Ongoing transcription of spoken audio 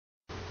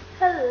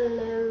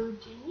Hello,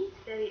 Jeannie.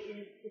 Today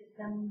is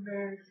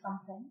December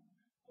something.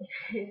 It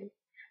is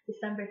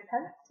December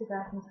 10th,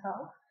 2012.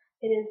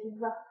 It is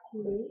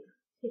roughly,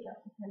 take out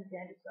the pen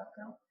again, it's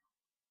welcome,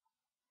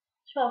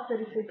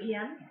 12:33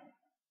 p.m.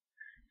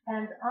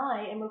 And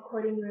I am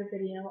recording you a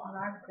video on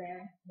our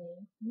brand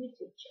new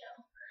YouTube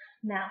channel.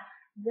 Now,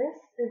 this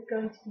is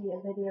going to be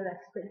a video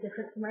that's a bit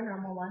different from our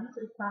normal ones.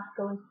 It's not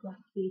going to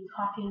be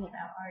talking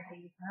about our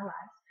days and our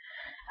lives.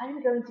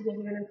 I'm going to give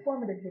you an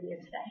informative video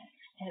today.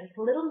 And it's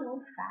little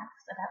known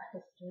facts about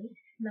history.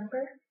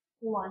 Number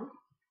one,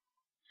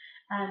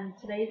 and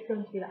today is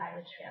going to be the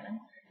Irish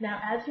Famine. Now,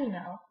 as you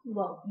know,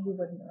 well, you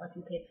would know if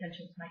you pay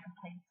attention to my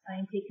complaints,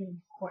 I am taking a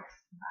course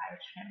in the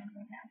Irish Famine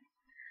right now.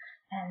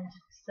 And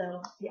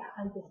so, yeah,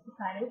 I just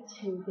decided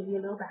to give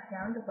you a little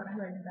background of what I'm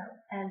learning about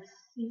and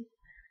see,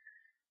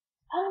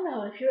 I don't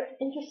know if you're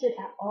interested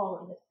at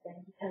all in this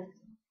thing, because,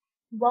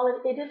 well,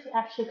 it is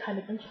actually kind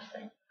of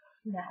interesting.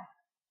 Now,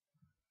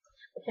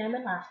 the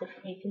famine lasted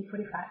from 1845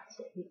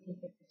 to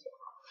 1852.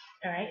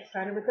 Alright, it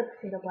started with the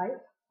potato blight,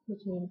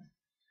 which means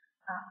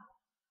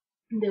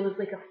there was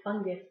like a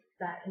fungus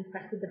that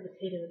infected the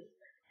potatoes,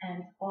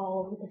 and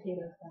all of the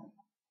potatoes went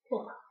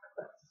full of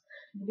crops.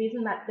 The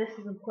reason that this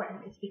is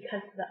important is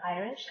because the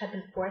Irish had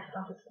been forced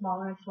onto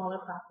smaller and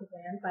smaller plots of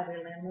land by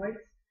their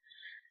landlords.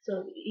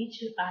 So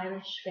each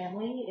Irish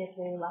family, if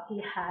they were lucky,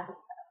 had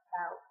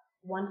about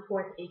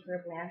 1/4 acre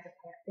of land to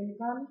plant things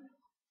on.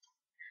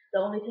 The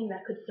only thing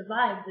that could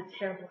survive the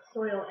terrible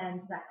soil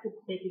and that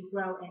they could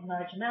grow in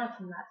large amounts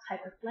in that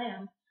type of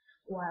land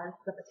was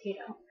the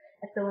potato.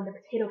 And so when the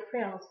potato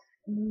failed,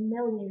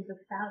 millions of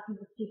thousands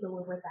of people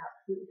were without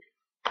food.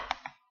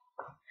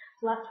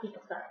 So lots of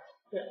people starved,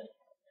 really.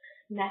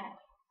 Now,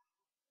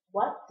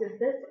 what does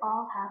this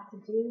all have to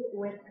do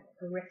with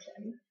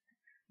Britain?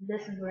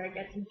 This is where it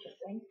gets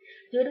interesting.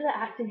 Due to the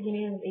Act of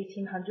Union of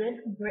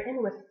 1800,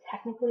 Britain was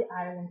technically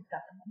Ireland's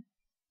government.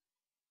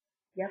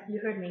 Yep, you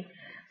heard me.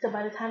 So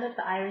by the time that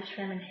the Irish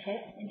Famine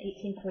hit in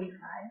 1845,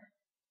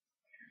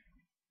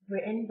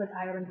 Britain was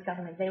Ireland's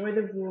government. They were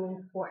the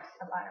ruling force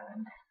of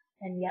Ireland.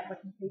 And yet,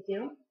 what did they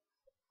do?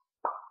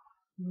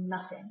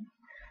 Nothing.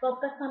 Well,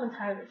 that's not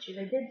entirely true.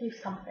 They did do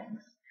some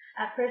things.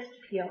 At first,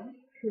 Peel,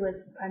 who was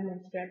the Prime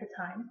Minister at the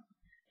time,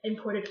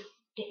 imported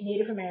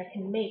Native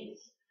American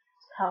maize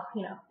to help,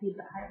 feed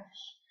the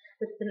Irish.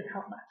 This didn't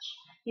help much.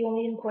 He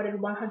only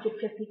imported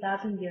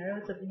 150,000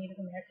 euros of Native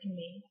American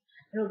maize,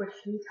 and over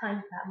 3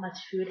 times that much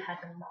food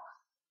had been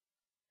lost.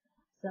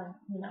 So,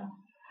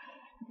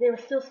 they were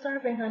still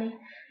starving, honey.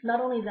 Not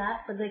only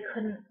that, but they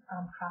couldn't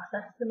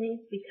process the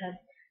maize because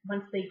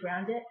once they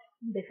ground it,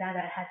 they found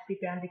out it had to be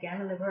ground again,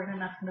 and there weren't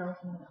enough mills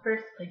in the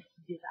first place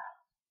to do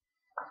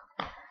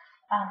that.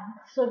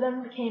 So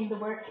then came the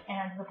work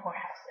and the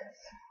poorhouses.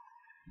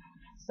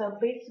 So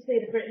basically,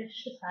 the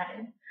British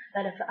decided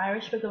that if the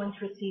Irish were going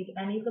to receive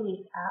any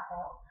relief at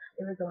all,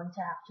 they were going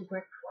to have to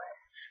work for it.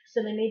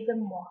 So they made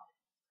them walk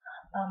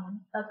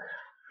a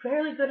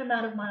fairly good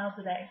amount of miles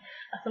a day,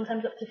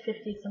 sometimes up to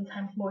 50,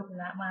 sometimes more than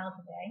that miles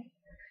a day.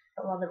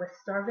 But while they were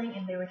starving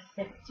and they were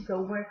sick, to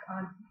go work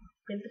on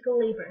physical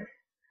labor,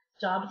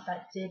 jobs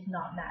that did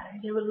not matter.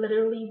 They were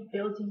literally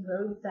building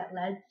roads that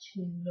led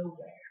to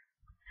nowhere.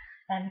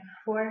 And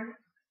for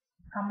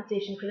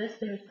compensation for this,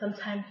 they would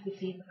sometimes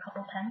receive a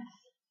couple pence,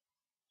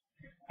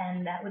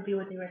 and that would be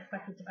what they were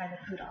expected to buy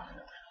the food off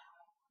of.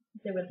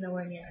 There was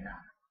nowhere near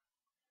enough.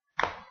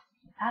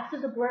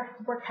 After the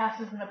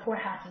workhouses and the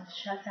poorhouses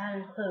shut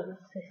down and closed,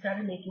 they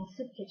started making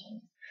soup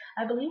kitchens.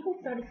 I believe they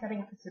started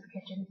setting up the soup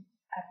kitchens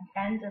at the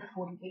end of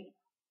 48.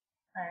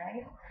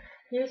 Alright?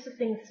 Here's the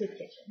thing with soup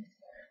kitchens.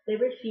 They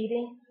were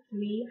feeding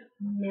 3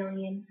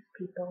 million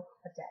people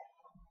a day.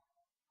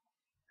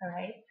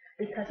 Alright?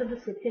 Because of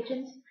the soup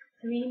kitchens,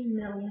 3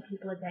 million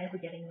people a day were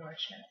getting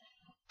nourishment.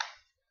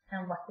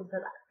 And what did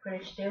the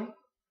British do?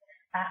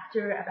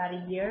 After about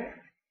a year,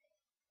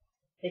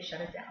 they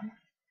shut it down.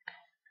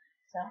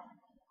 So,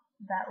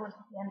 that was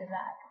the end of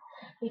that.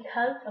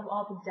 Because of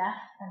all the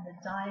death and the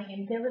dying,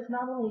 and there was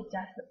not only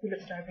death due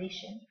to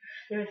starvation,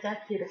 there was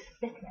death due to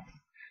sickness.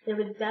 There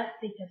was death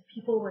because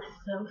people were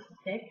so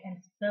sick and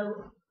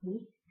so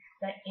weak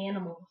that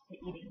animals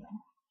were eating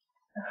them.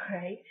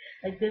 Alright?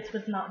 Like, this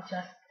was not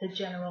just the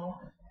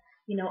general,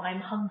 I'm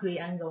hungry,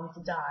 I'm going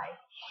to die.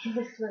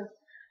 This was,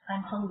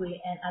 I'm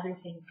hungry and other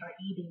things are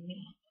eating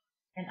me,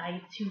 and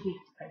I'm too weak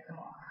to fight them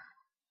off.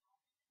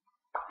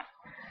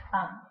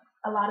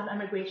 A lot of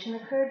emigration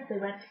occurred. They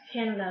went to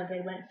Canada, they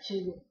went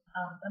to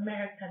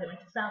America, they went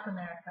to South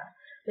America.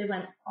 They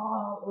went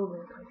all over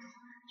the place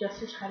just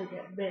to try to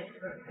get rid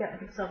or get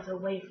themselves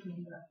away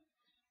from the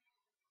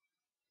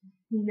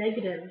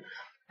negative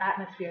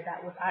atmosphere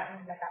that was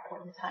Ireland at that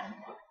point in time.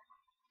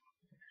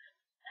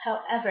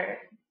 However,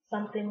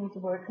 some things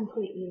were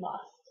completely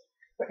lost.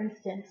 For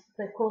instance,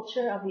 the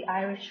culture of the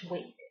Irish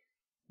wake.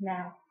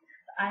 Now,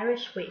 the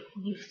Irish wake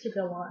used to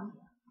go on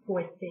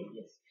for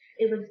days.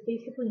 It was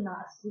basically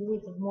not a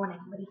series of mourning,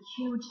 but a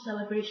huge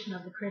celebration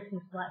of the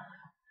person's life.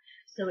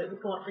 So it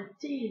would go on for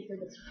days. There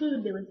was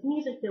food, there was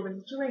music, there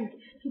was drink.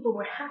 People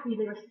were happy.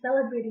 They were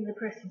celebrating the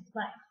person's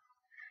life.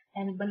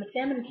 And when the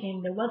famine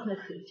came, there was no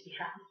food to be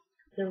had.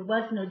 There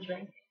was no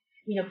drink.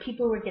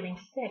 People were getting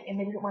sick and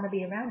they didn't want to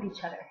be around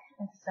each other.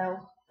 And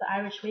so the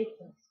Irish way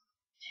things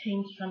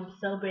changed from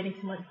celebrating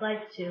someone's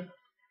life to,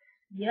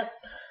 yep,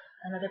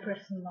 another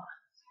person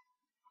lost.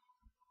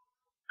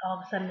 All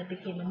of a sudden it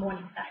became a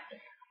mourning factor.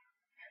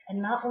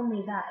 And not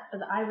only that, but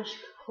the Irish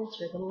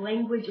culture, the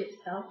language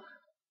itself,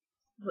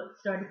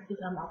 started to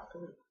become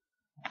obsolete.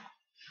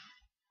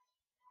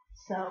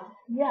 So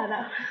yeah,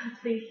 that was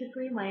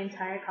basically my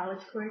entire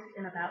college course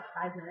in about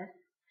 5 minutes.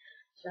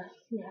 Just,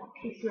 in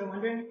case you were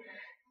wondering.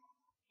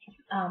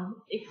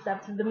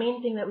 Except the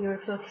main thing that we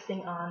were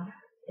focusing on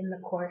in the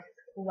course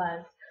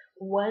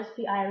was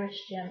the Irish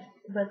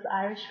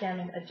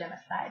Famine a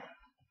genocide?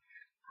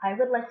 I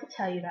would like to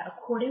tell you that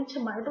according to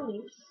my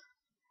beliefs,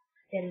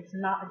 it is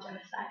not a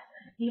genocide.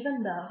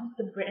 Even though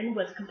the Britain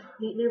was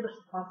completely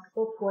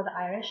responsible for the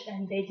Irish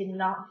and they did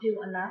not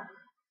do enough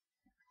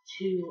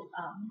to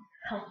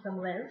help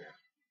them live,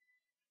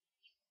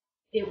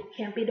 it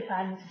can't be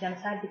defined as a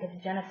genocide because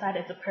a genocide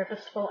is a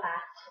purposeful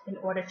act in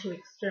order to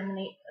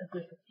exterminate a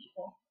group of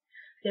people.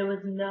 There was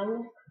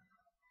no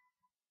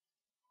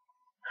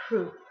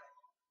proof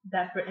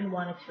that Britain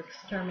wanted to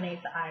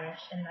exterminate the Irish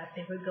and that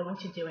they were going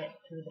to do it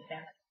through the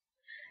famine.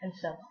 And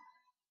so,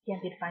 it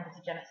can't be defined as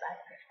a genocide.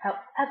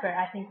 However,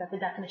 I think that the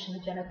definition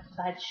of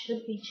genocide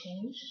should be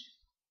changed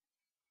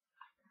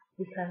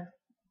because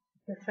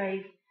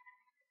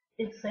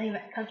it's saying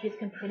that countries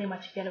can pretty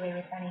much get away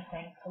with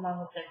anything so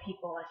long as their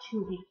people are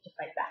too weak to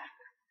fight back.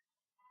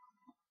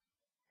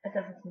 That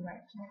doesn't seem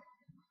right to me.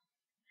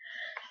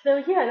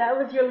 So yeah, that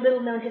was your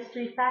little known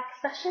history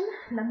fact session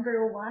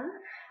number 1.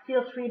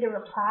 Feel free to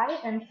reply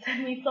and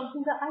send me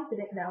something that I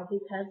didn't know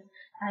because,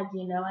 as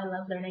you know, I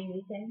love learning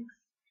new things.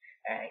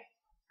 Alright,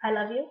 I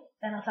love you,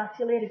 and I'll talk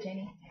to you later,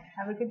 Janie.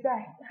 Have a good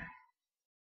day.